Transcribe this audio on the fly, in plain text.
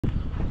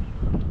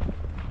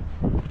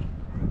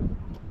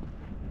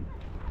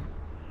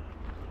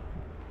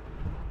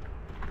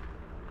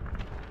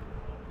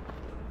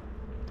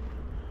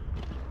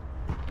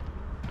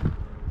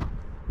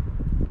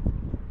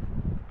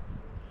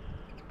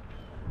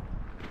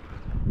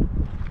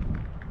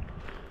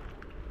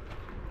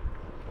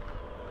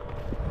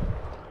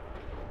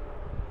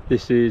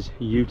This is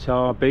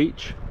Utah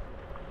Beach,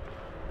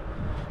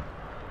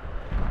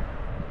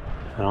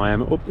 and I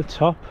am up the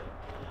top,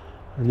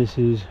 and this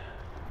is,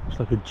 it's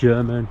like a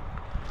German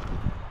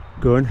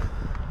gun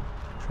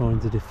trying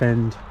to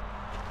defend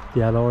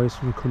the Allies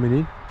from coming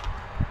in.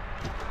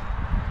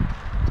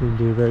 Didn't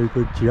do a very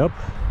good job.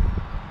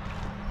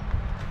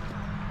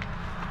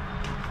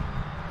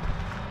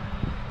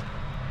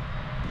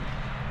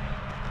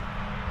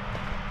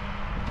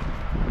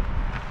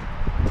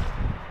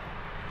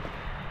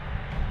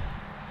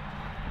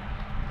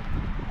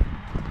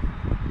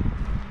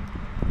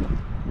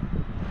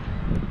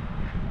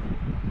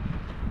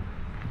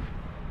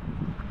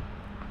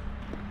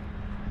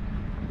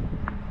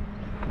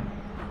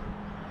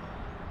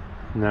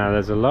 Now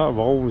there's a lot of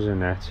holes in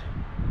that,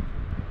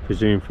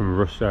 presumed from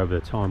rust over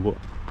the time, but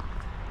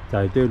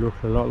they do look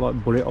a lot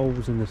like bullet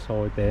holes in the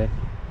side there.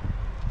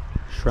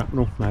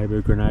 Shrapnel, maybe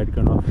a grenade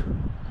gone off.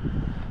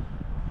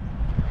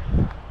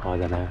 I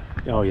don't know.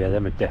 Oh yeah,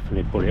 them are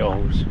definitely bullet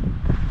holes.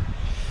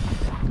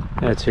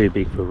 They're too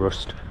big for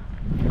rust.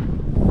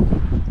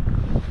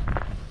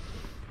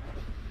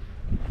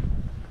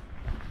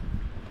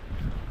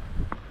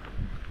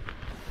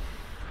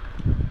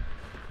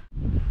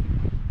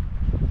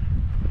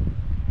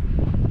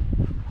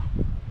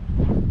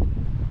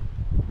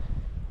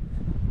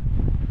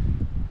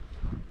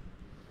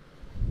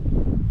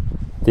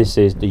 This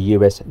is the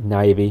US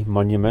Navy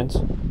monument,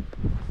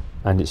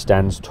 and it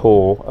stands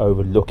tall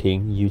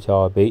overlooking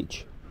Utah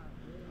Beach.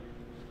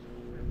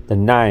 The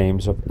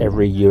names of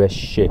every US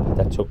ship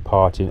that took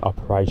part in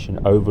Operation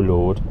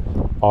Overlord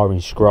are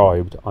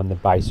inscribed on the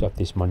base of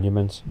this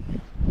monument,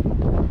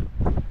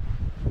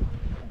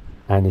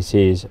 and it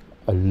is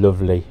a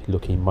lovely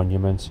looking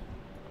monument.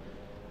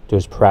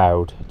 Does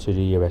proud to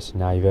the US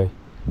Navy.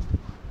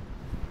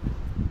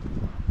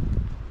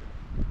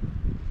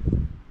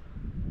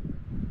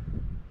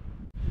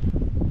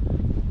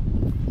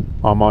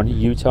 I'm on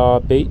Utah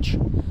Beach,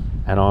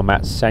 and I'm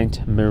at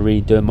Sainte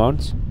Marie de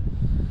Mont.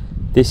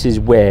 This is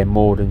where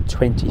more than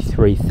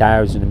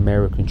 23,000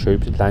 American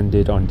troops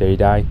landed on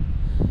D-Day,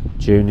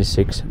 June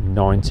 6,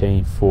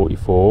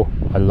 1944,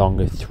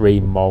 along a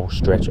 3-mile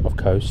stretch of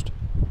coast.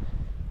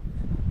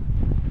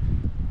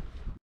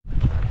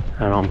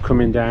 And I'm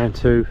coming down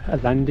to a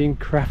landing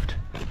craft,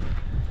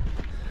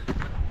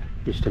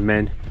 which the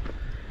men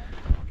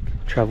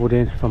travelled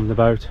in from the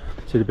boat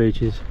to the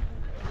beaches.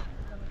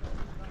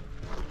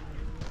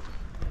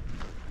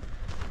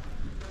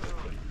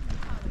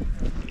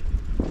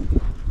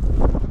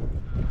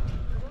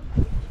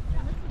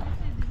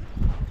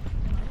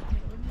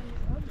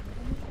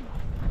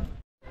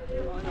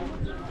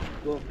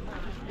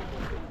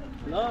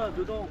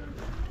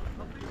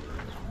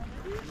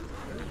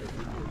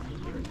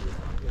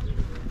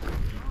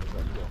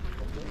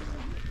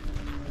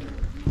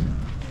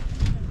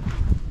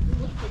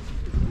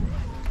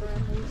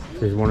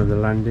 This is one of the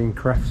landing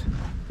crafts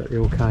that they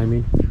all came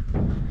in.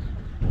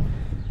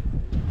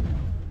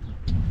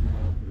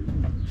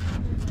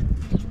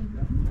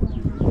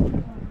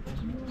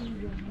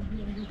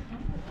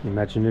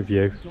 Imagine the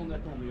view.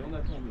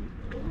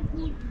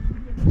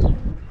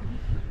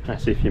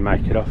 That's if you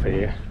make it off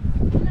here.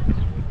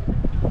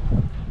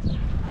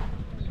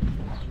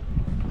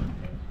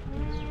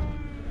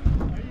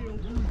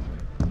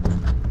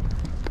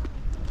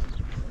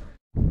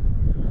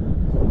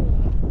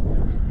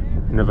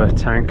 Another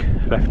tank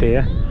left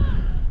here.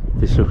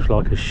 This looks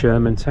like a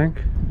Sherman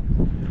tank.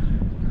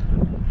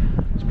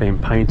 It's been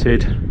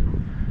painted.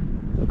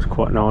 Looks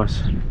quite nice.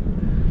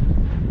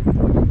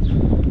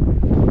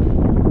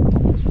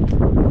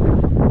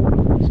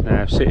 It's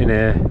now sitting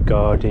here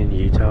guarding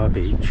Utah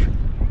Beach.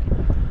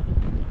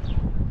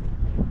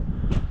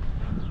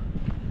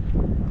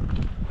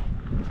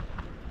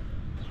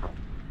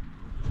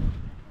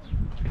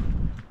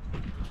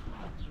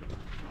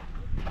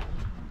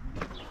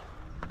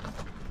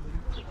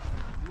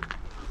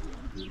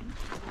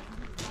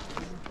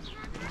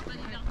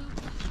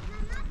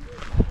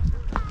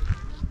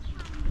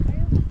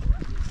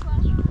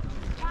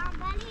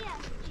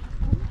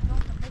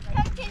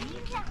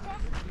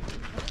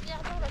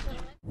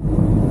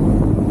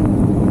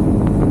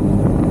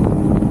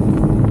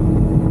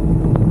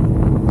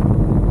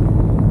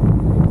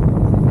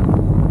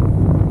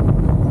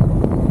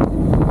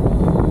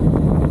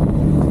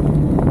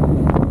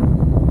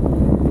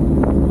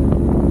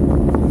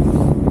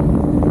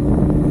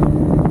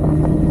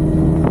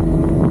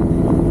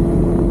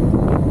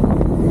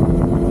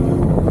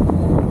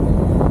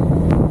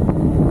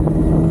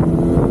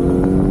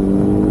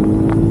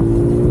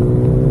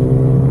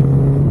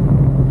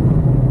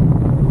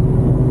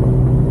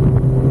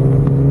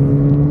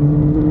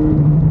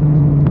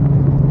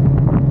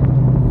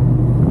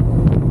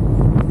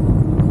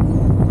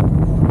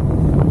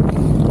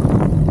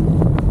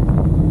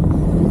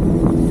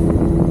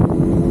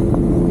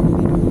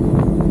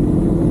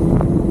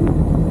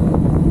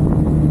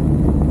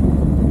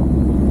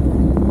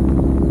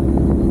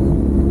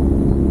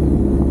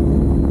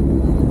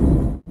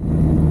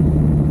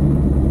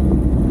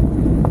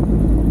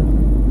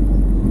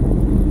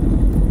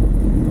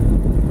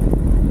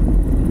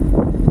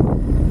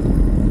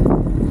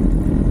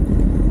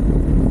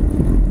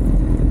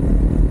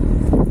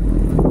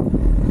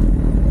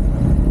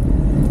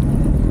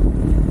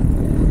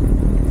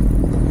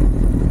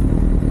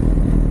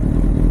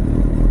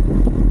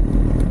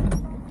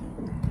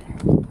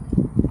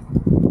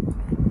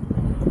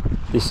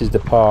 This is the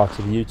part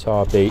of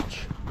Utah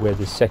Beach where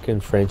the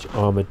 2nd French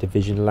Armoured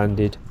Division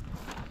landed.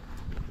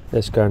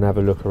 Let's go and have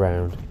a look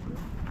around.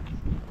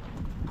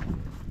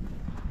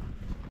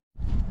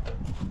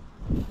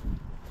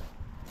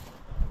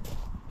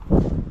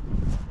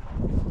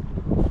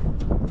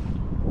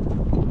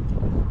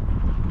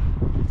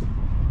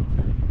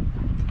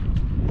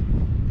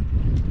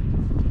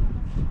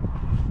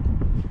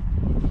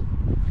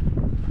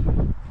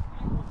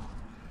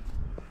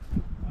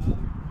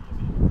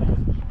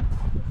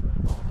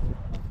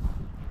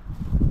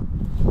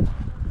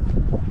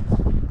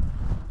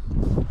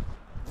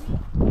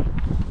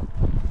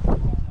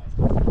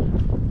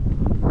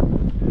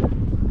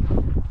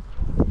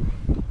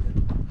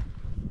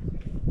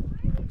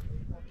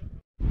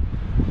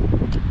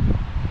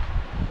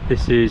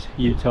 This is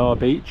Utah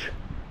Beach,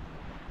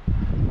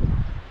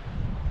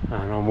 and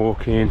I'm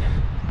walking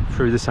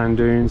through the sand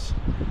dunes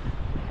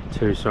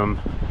to some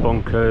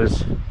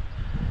bunkers,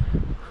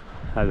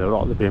 and a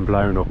lot have been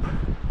blown up.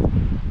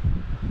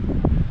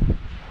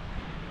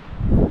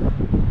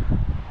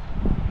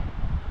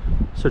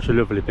 Such a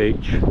lovely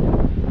beach. You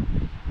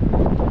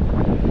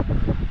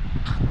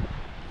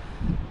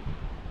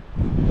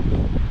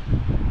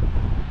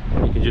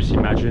can just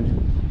imagine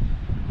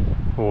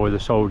all the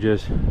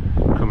soldiers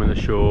coming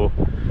ashore,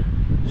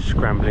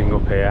 scrambling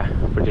up here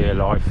for dear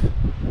life.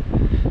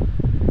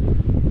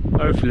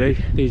 Hopefully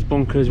these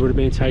bunkers would have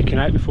been taken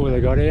out before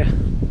they got here.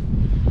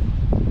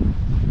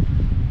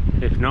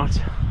 If not,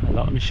 a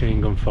lot of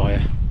machine gun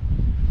fire.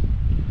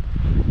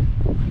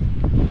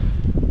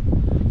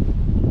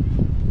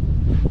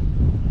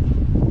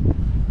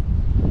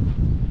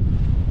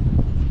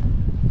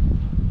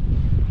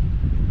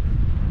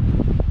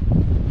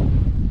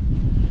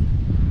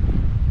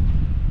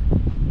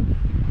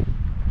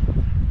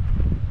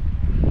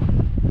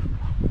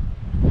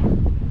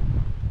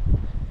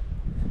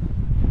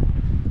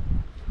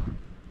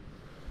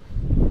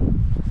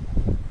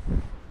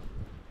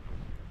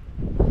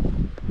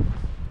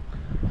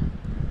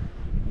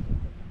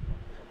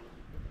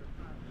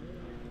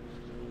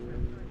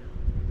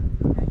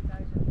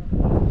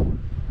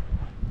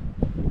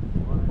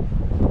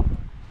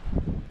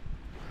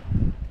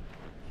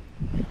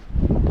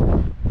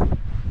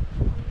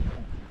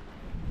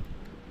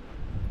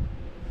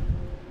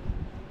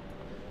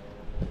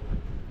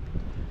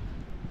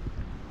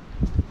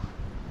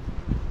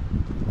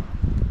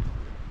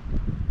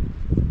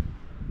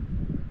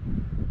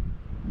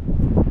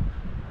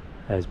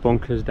 There's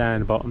bunkers down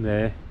the bottom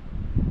there,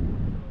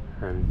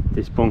 and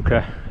this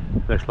bunker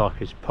looks like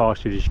it's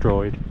partially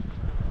destroyed.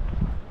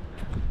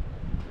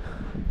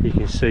 You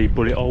can see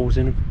bullet holes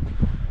in them.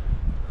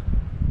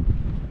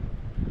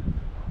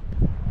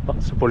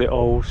 Lots of bullet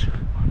holes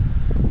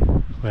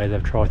where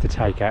they've tried to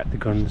take out the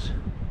guns,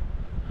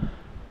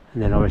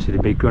 and then obviously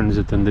the big guns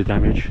have done the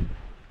damage.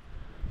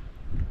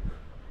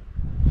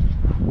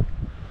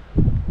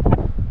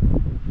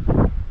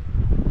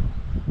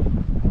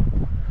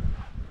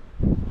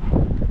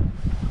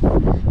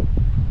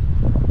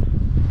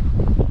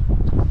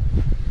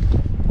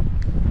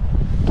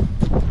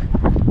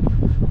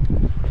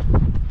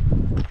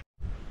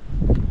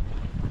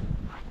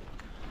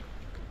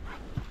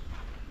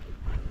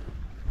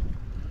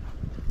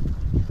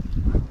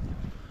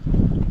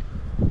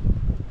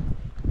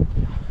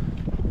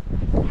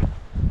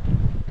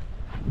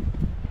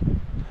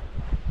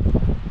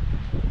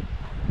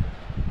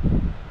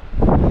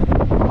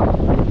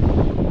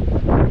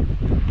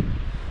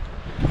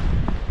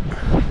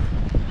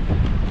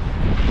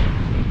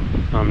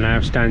 I'm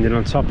now standing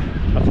on top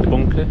of the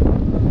bunker. You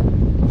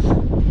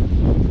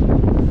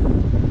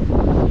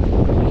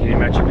can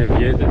imagine the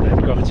view that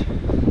they've got.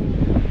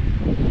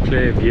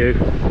 Clear view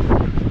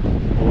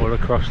all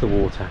across the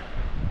water.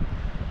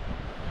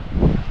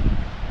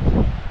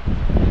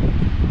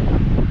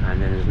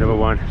 And then there's another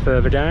one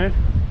further down,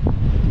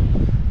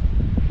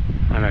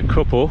 and a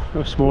couple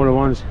of smaller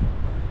ones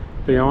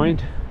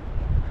behind.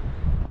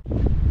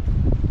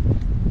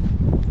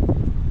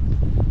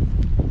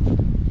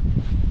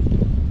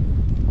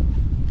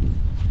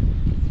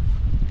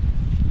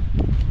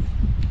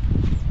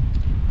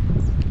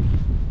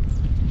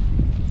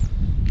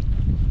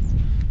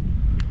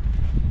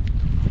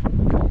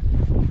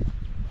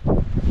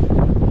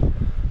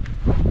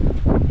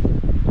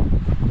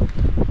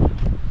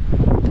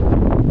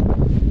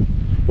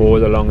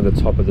 All along the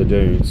top of the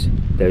dunes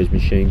there's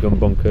machine gun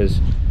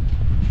bunkers.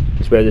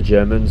 It's where the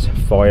Germans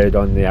fired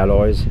on the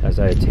Allies as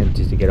they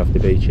attempted to get off the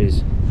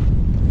beaches.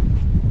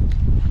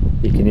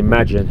 You can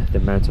imagine the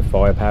amount of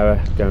firepower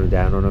going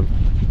down on them.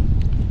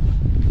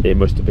 It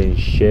must have been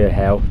sheer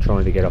hell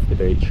trying to get off the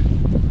beach,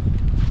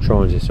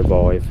 trying to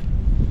survive.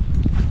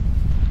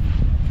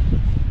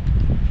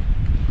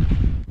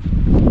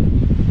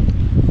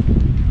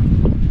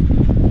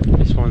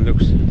 This one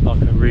looks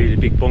like a really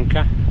big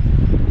bunker.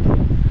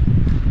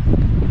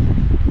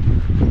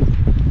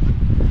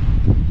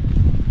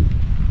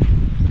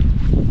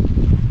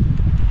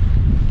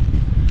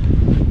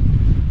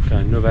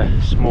 Another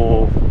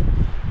small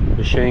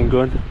machine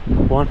gun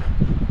one.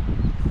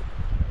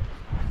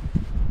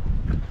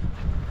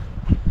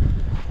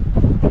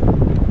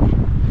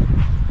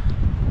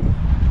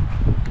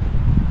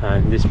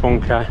 And this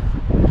bunker,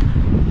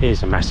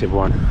 here's a massive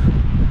one.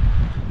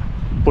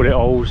 Bullet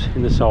holes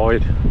in the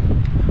side.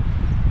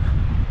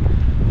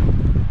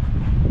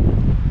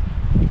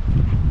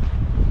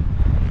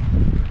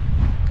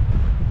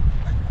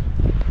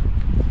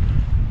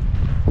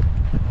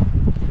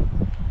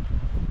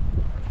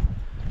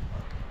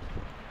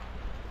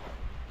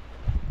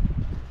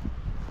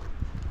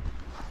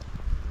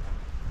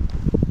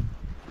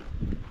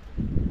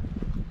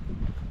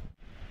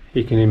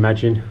 You can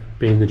imagine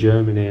being the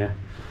German here,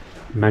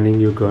 manning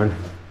your gun,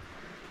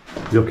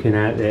 looking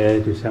out there,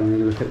 just having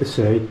a look at the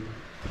sea,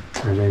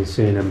 and then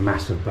seeing a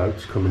mass of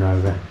boats coming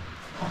over.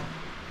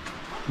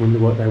 Wonder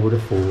what they would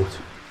have thought.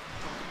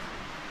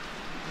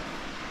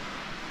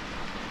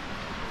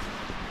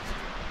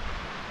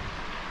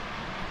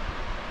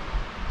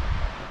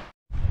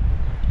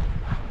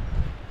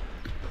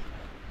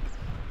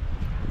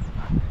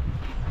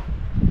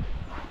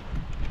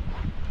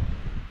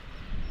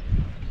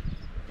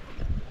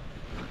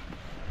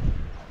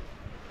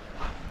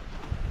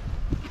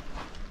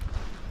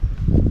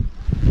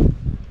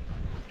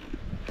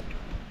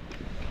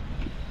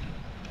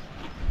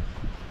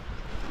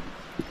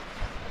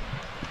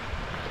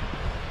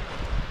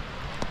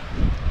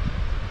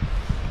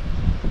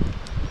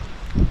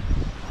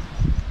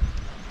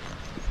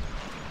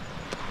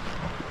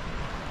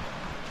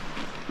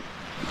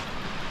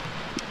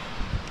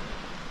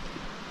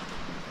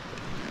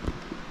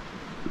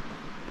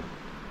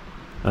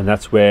 And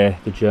that's where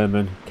the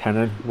German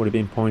cannon would have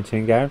been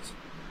pointing out.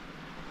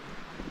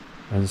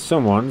 And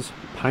someone's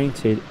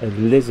painted a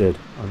lizard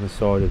on the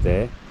side of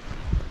there,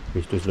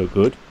 which does look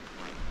good.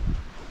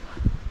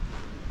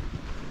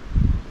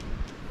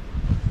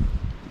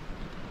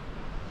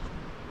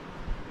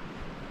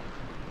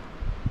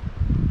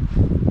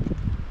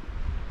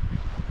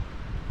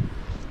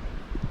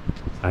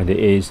 And it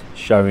is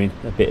showing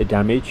a bit of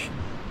damage,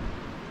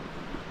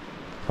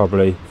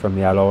 probably from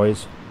the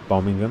Allies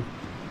bombing them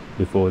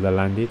before they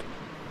landed.